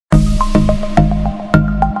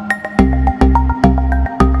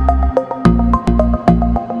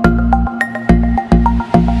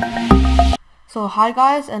hi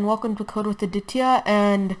guys, and welcome to Code with Aditya.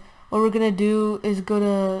 And what we're gonna do is go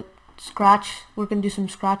to Scratch. We're gonna do some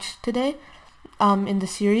Scratch today in the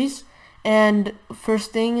series. And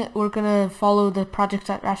first thing, we're gonna follow the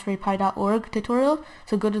project.raspberrypi.org tutorial.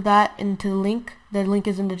 So go to that, into the link. The link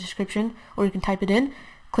is in the description, or you can type it in.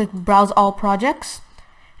 Click Browse All Projects,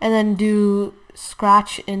 and then do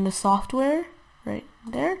Scratch in the software right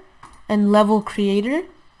there, and Level Creator.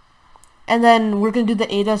 And then we're going to do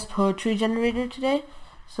the Ada's poetry generator today.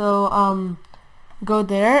 So go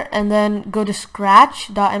there and then go to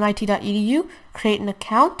scratch.mit.edu, create an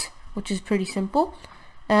account, which is pretty simple.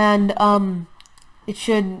 And it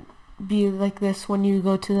should be like this when you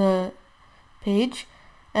go to the page.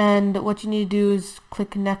 And what you need to do is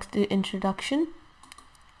click next to introduction.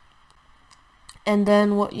 And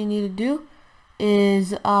then what you need to do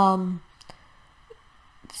is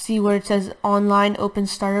see where it says online open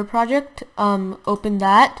starter project. Open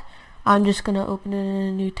that. I'm just gonna open it in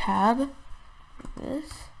a new tab like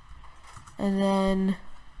this, and then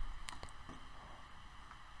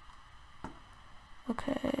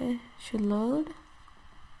okay, should load.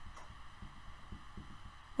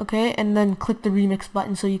 Okay, and then click the remix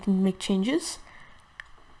button so you can make changes.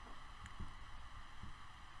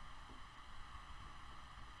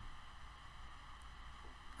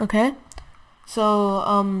 Okay,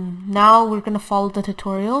 so now we're gonna follow the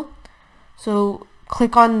tutorial. So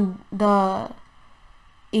click on the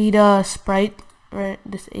Ada sprite, right?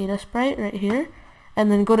 This Ada sprite right here, and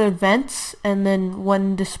then go to events, and then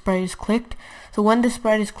when the sprite is clicked. So when the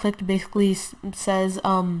sprite is clicked, basically says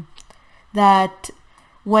that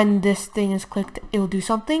when this thing is clicked, it will do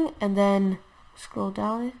something, and then scroll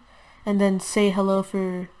down, and then say hello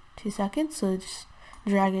for 2 seconds. So just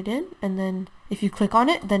drag it in, and then if you click on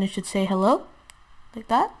it, then it should say hello, like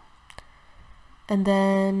that. And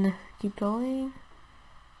then keep going.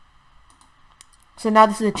 So now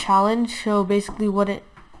this is a challenge. So basically what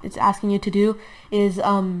it's asking you to do is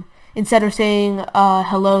instead of saying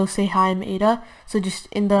hello, say hi, I'm Ada. So just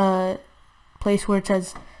in the place where it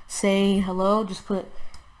says say hello, just put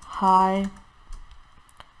hi,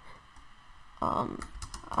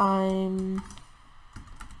 I'm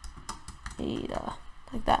Ada,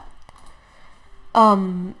 like that.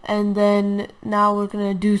 And then now we're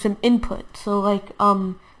gonna do some input. So like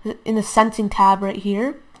in the sensing tab right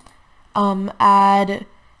here, add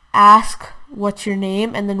ask what's your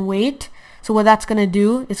name, and then wait. So what that's gonna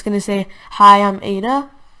do, it's gonna say hi, I'm Ada,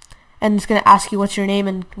 and it's gonna ask you what's your name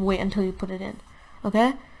and wait until you put it in.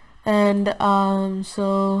 Okay, and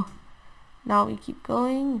so now we keep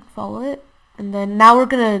going, follow it, and then now we're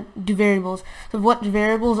gonna do variables. So what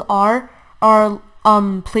variables are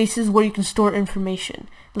places where you can store information,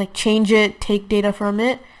 like change it, take data from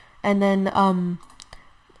it, and then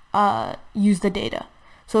use the data.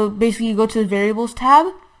 So basically you go to the variables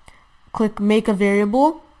tab, click make a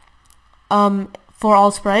variable for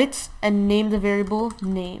all sprites, and name the variable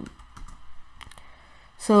name.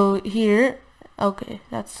 So here, okay,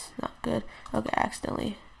 that's not good. Okay, I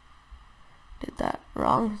accidentally did that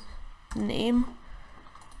wrong. Name.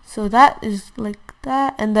 So that is like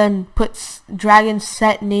that, and then drag and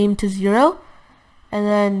set name to 0, and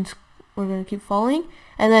then we're gonna keep following,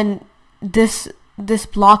 and then this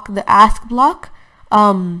block, the ask block,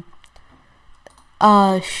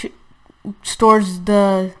 stores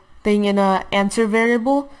the thing in a answer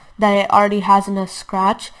variable that it already has in a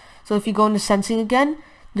Scratch. So if you go into sensing again,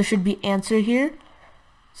 there should be answer here,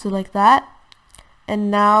 so like that.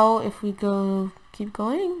 And now if we keep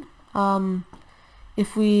going,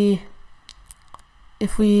 if we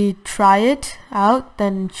try it out,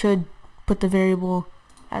 then it should put the variable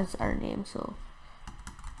as our name. So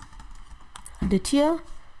Aditya,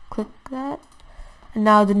 click that, and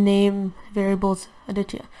now the name variable is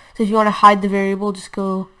Aditya. So if you want to hide the variable, just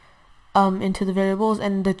go into the variables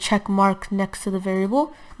and the check mark next to the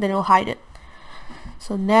variable, then it will hide it.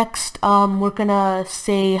 So next, we're gonna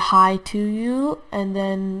say hi to you, and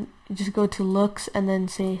then just go to looks and then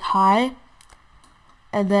say hi,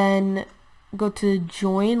 and then go to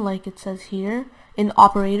join, like it says here in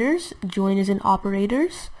operators. Join is in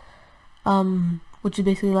operators, which is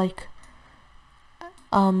basically like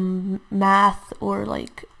math, or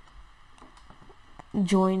like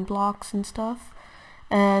join blocks and stuff.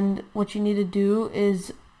 And what you need to do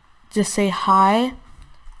is just say hi,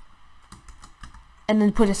 and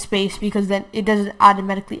then put a space, because then it doesn't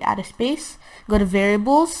automatically add a space. Go to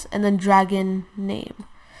variables and then drag in name.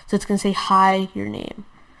 So it's gonna say hi, your name.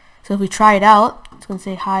 So if we try it out, it's gonna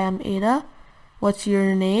say hi, I'm Ada. What's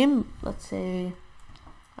your name? Let's say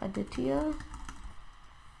Aditya.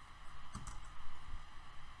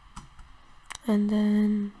 And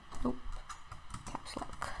then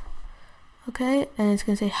Okay, and it's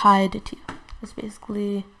gonna say hi Aditya. That's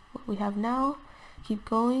basically what we have now. Keep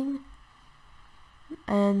going,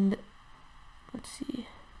 and let's see,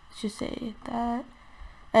 let's just say that.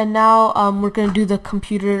 And now we're gonna do the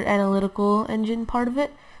computer analytical engine part of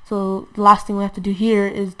it. So the last thing we have to do here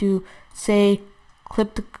is do say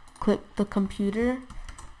click the computer,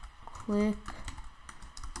 click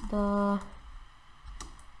the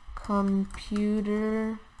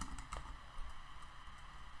computer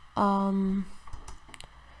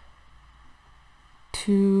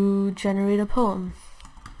to generate a poem.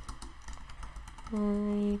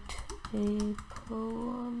 Generate a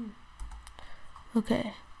poem.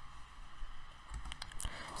 Okay.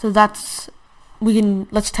 So let's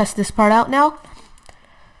test this part out now.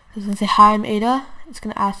 It's gonna say hi, I'm Ada. It's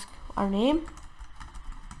gonna ask our name,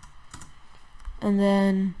 and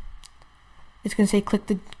then it's gonna say click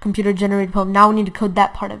the computer generate poem. Now we need to code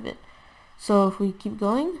that part of it. So if we keep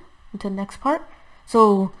going into the next part,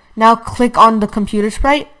 so now click on the computer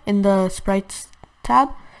sprite in the sprites tab,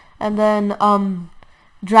 and then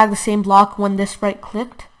drag the same block when this sprite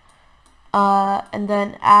clicked, and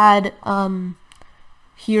then add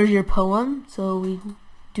here's your poem. So we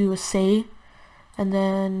do a say, and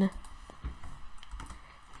then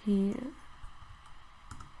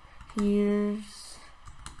here's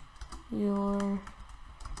your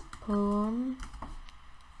poem.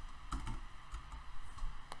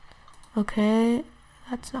 Okay,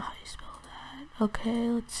 that's not how you spell that. Okay,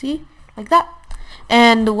 let's see, like that.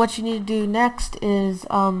 And what you need to do next is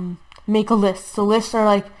make a list. So lists are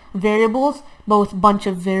like variables, but with a bunch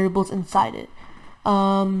of variables inside it.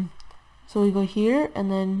 So we go here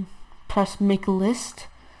and then press make a list,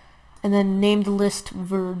 and then name the list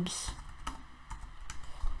verbs.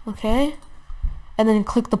 Okay, and then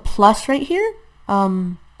click the plus right here.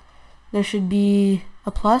 There should be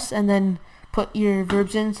a plus, and then put your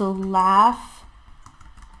verbs in. So laugh,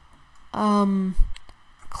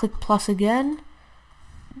 click plus again,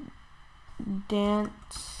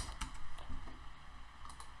 dance,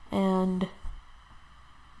 and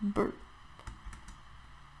burp.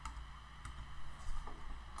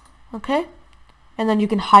 Okay, and then you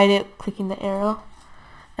can hide it clicking the arrow.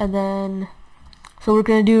 And then so we're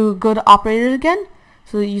gonna go to operators again.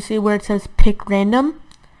 So you see where it says pick random,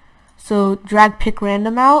 so drag pick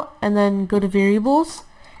random out, and then go to variables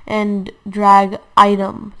and drag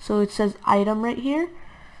item. So it says item right here,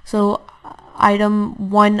 so item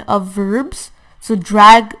 1 of verbs. So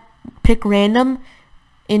drag pick random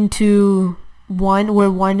into 1 where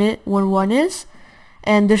 1 is,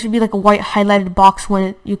 and there should be like a white highlighted box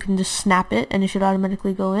when you can just snap it and it should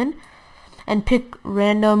automatically go in. And pick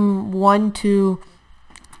random 1 to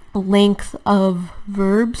length of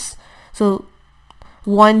verbs, so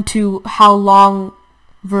 1 to how long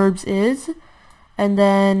verbs is, and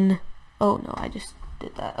then oh no, I just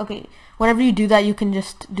did that. Okay, whenever you do that, you can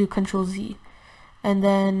just do Control Z, and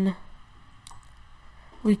then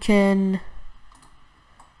we can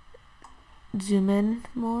zoom in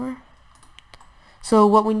more. So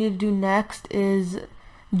what we need to do next is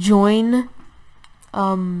join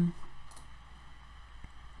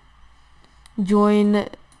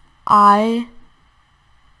I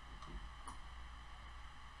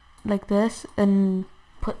like this, and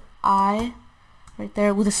put I right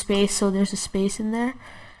there with a space, so there's a space in there.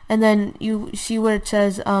 And then you see where it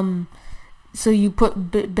says so you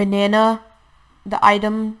put banana, the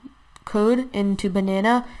item code, into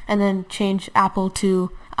banana, and then change apple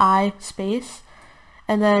to I space,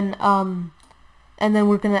 and then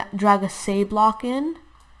we're gonna drag a say block in,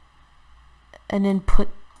 and then put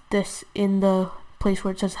this in the place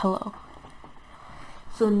where it says hello.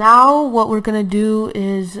 So now what we're gonna do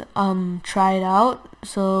is try it out.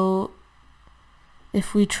 So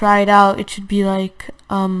if we try it out, it should be like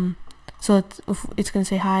so it's gonna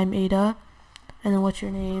say hi, I'm Ada, and then what's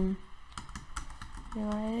your name,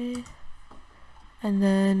 and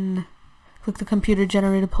then click the computer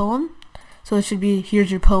generate a poem. So it should be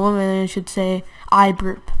here's your poem, and then it should say I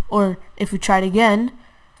burp. Or if we try it again,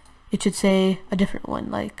 it should say a different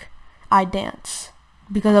one, like I dance,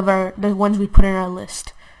 because of the ones we put in our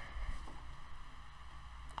list.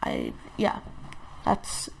 Yeah,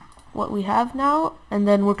 that's what we have now. And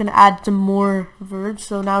then we're gonna add some more verbs.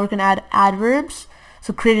 So now we're gonna add adverbs.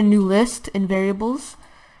 So create a new list in variables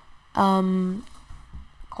called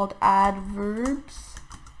adverbs,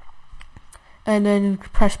 and then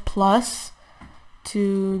press plus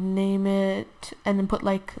to name it, and then put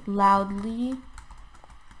like loudly,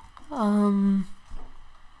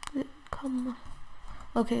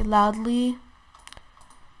 okay, loudly,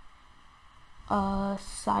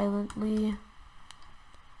 silently,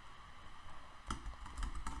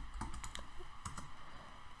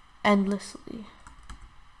 endlessly.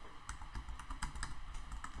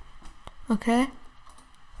 Okay,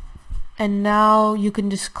 and now you can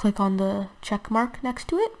just click on the check mark next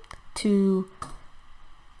to it to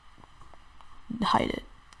hide it.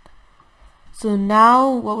 So now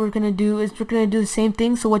what we're gonna do is we're gonna do the same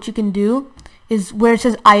thing. So what you can do is where it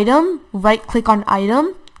says item, right click on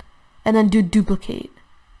item and then do duplicate,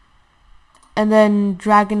 and then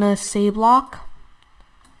drag in a say block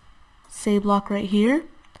right here,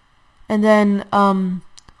 and then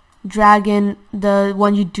drag in the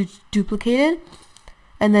one you duplicated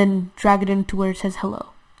and then drag it into where it says hello.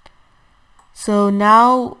 So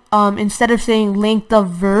now instead of saying length of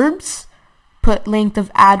verbs, put length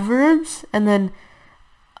of adverbs, and then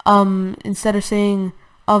instead of saying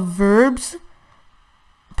of verbs,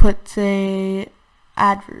 put say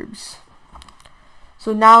adverbs.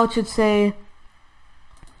 So now it should say,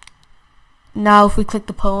 now if we click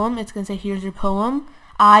the poem, it's going to say here's your poem,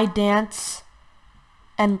 I dance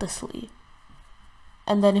endlessly.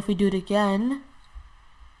 And then if we do it again,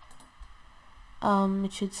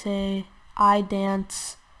 it should say I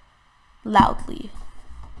dance loudly.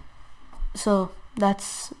 So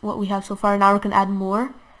that's what we have so far. Now we're going to add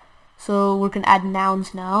more. So we're going to add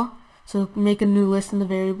nouns now. So make a new list in the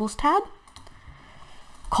variables tab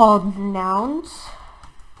called nouns.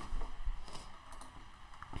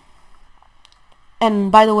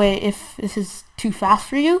 And by the way, if this is too fast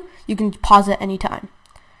for you, you can pause at any time.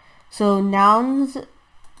 So nouns,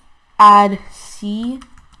 add sea,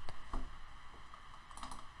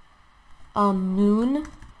 moon,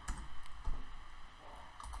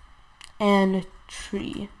 and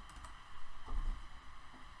tree.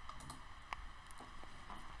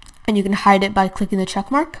 And you can hide it by clicking the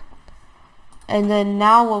check mark. And then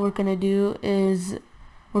now what we're gonna do is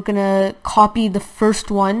we're gonna copy the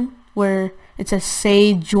first one where it says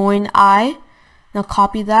say join I. Now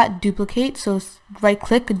copy that, duplicate. So right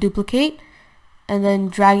click, duplicate, and then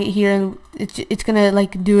drag it here, and it's gonna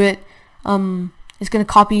like do it. It's gonna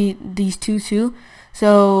copy these two too.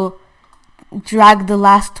 So drag the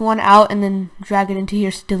last one out and then drag it into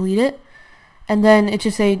here to delete it. And then it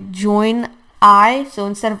should say join I. So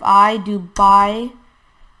instead of I, do by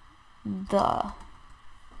the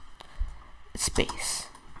space,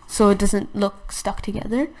 so it doesn't look stuck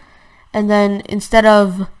together. And then instead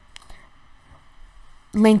of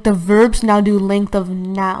length of verbs, now do length of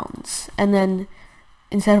nouns. And then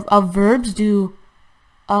instead of verbs, do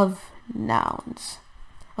of nouns.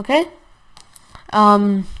 Okay?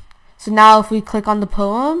 So now if we click on the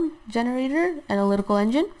poem generator, analytical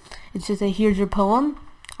engine, it should say here's your poem,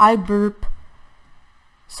 I burp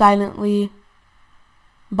silently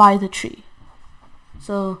by the tree.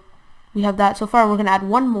 So we have that so far. We're going to add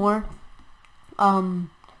one more,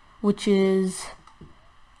 which is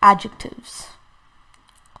adjectives.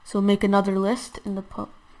 So make another list in the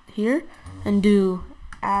here and do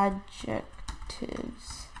adjectives.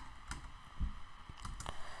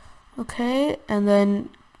 Okay, and then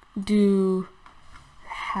do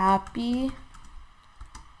happy,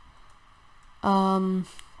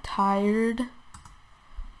 tired,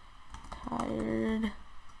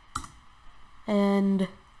 and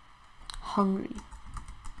hungry.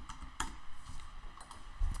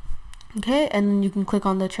 Okay, and then you can click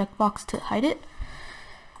on the checkbox to hide it.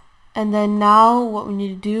 And then now what we need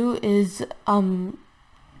to do is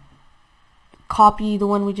copy the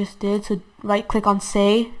one we just did. So right click on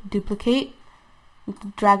say, duplicate,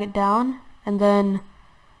 drag it down, and then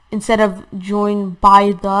instead of join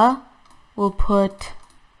by the, we'll put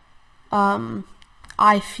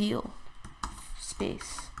I feel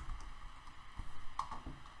space.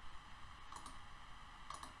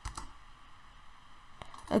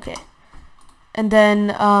 Okay, and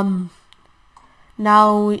then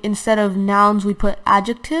now instead of nouns we put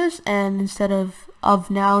adjectives, and instead of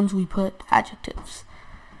nouns we put adjectives.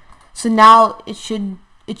 So now it should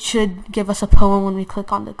give us a poem when we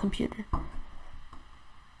click on the computer.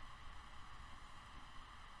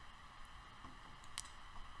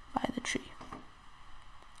 By the tree.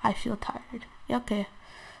 I feel tired. Yeah, okay.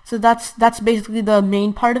 So that's basically the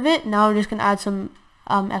main part of it. Now we're just gonna add some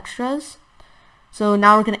extras. So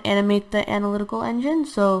now we're gonna animate the analytical engine.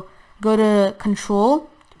 So go to control,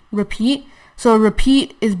 repeat. So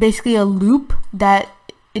repeat is basically a loop that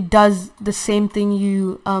it does the same thing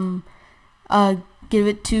you give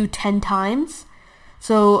it to 10 times.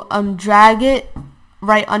 So drag it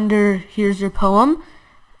right under here's your poem,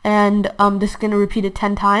 and this is gonna repeat it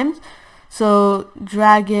 10 times. So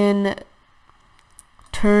drag in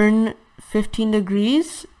turn 15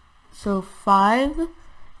 degrees, so 5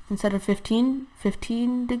 instead of 15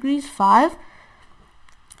 degrees, 5,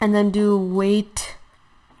 and then do wait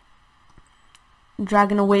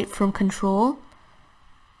drag and await from control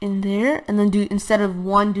in there, and then do, instead of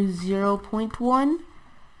 1, do 0.1,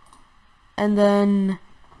 and then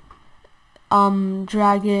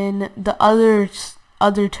drag in the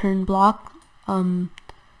other turn block, oh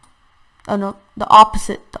no, the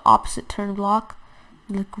opposite turn block,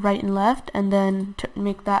 like right and left, and then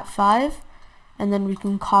make that 5, and then we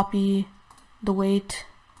can copy the wait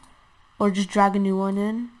or just drag a new one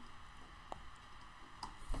in.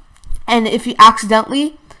 And if you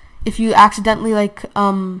accidentally like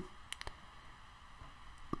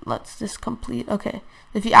let's just complete, okay,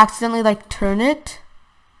 if you accidentally like turn it,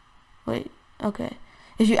 wait, okay,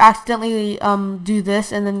 if you accidentally do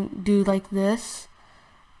this and then do like this,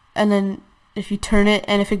 and then if you turn it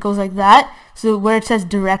and if it goes like that, so where it says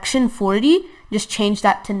direction 40, just change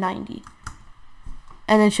that to 90,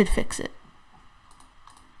 and it should fix it.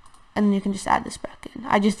 And then you can just add this back in.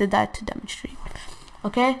 I just did that to demonstrate.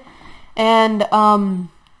 Okay, and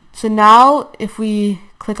so now if we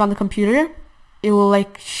click on the computer, it will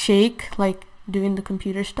like shake, like doing the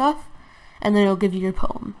computer stuff, and then it'll give you your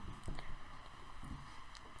poem.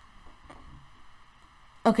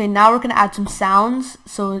 Okay, now we're gonna add some sounds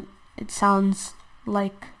so it sounds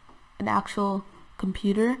like an actual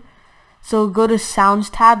computer. So go to Sounds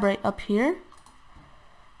tab right up here,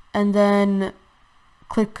 and then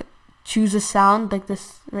choose a sound like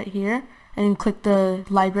this right here, and then click the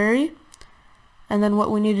library. And then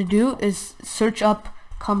what we need to do is search up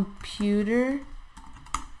computer,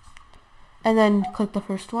 and then click the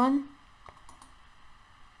first one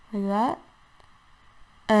like that.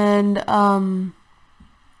 And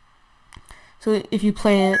so if you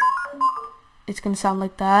play it, it's gonna sound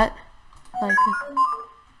like that, like.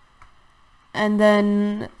 And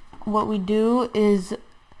then what we do is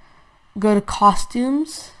go to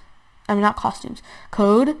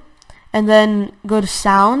code, and then go to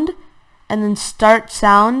sound, and then start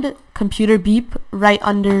sound, computer beep, right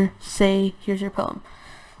under say here's your poem.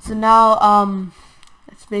 So now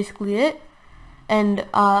that's basically it. And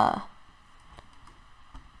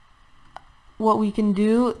what we can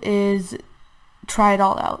do is try it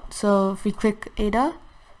all out. So if we click Ada,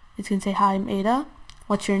 it's gonna say, hi, I'm Ada,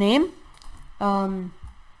 what's your name?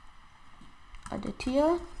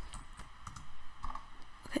 Aditya.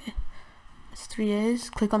 Okay, it's 3 A's.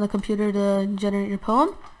 Click on the computer to generate your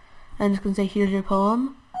poem, and it's gonna say here's your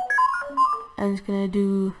poem, and it's gonna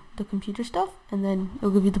do the computer stuff, and then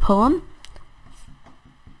it'll give you the poem.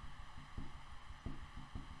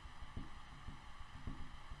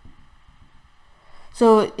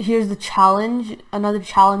 So here's the challenge. Another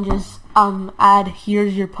challenge is add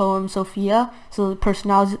here's your poem Sophia, so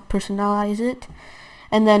personalize it.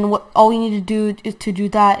 And then all we need to do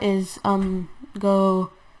that is go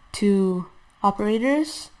to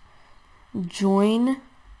operators, join,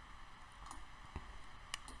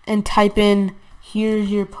 and type in here's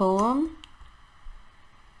your poem,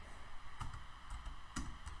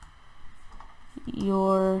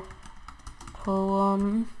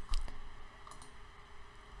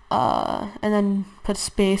 and then put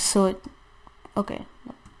space so it, okay,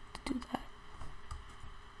 let's do that.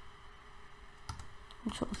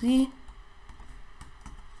 Control Z.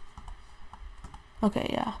 Okay,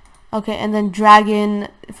 yeah. Okay, and then drag in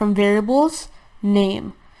from variables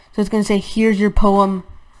name. So it's gonna say here's your poem,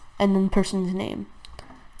 and then person's name.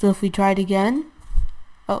 So if we try it again,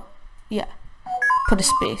 oh yeah, put a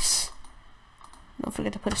space. Don't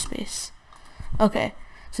forget to put a space. Okay,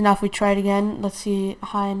 so now if we try it again, let's see,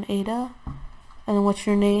 hi, I'm Ada, and then what's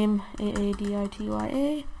your name?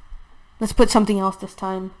 Aaditya. Let's put something else this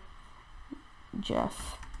time.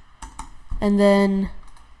 Jeff. And then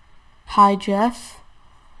hi Jeff.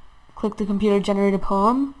 Click the computer, generate a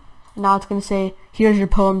poem, and now it's going to say here's your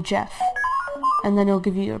poem Jeff, and then it'll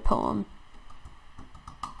give you your poem.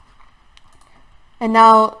 And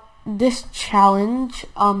now this challenge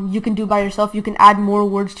you can do by yourself. You can add more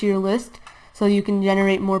words to your list so you can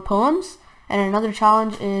generate more poems. And another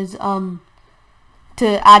challenge is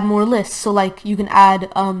to add more lists. So like you can add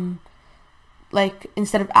like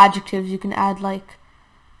instead of adjectives you can add like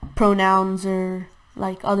pronouns or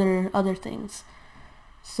like other things.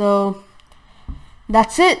 So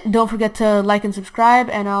that's it. Don't forget to like and subscribe,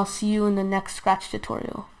 and I'll see you in the next Scratch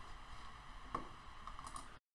tutorial.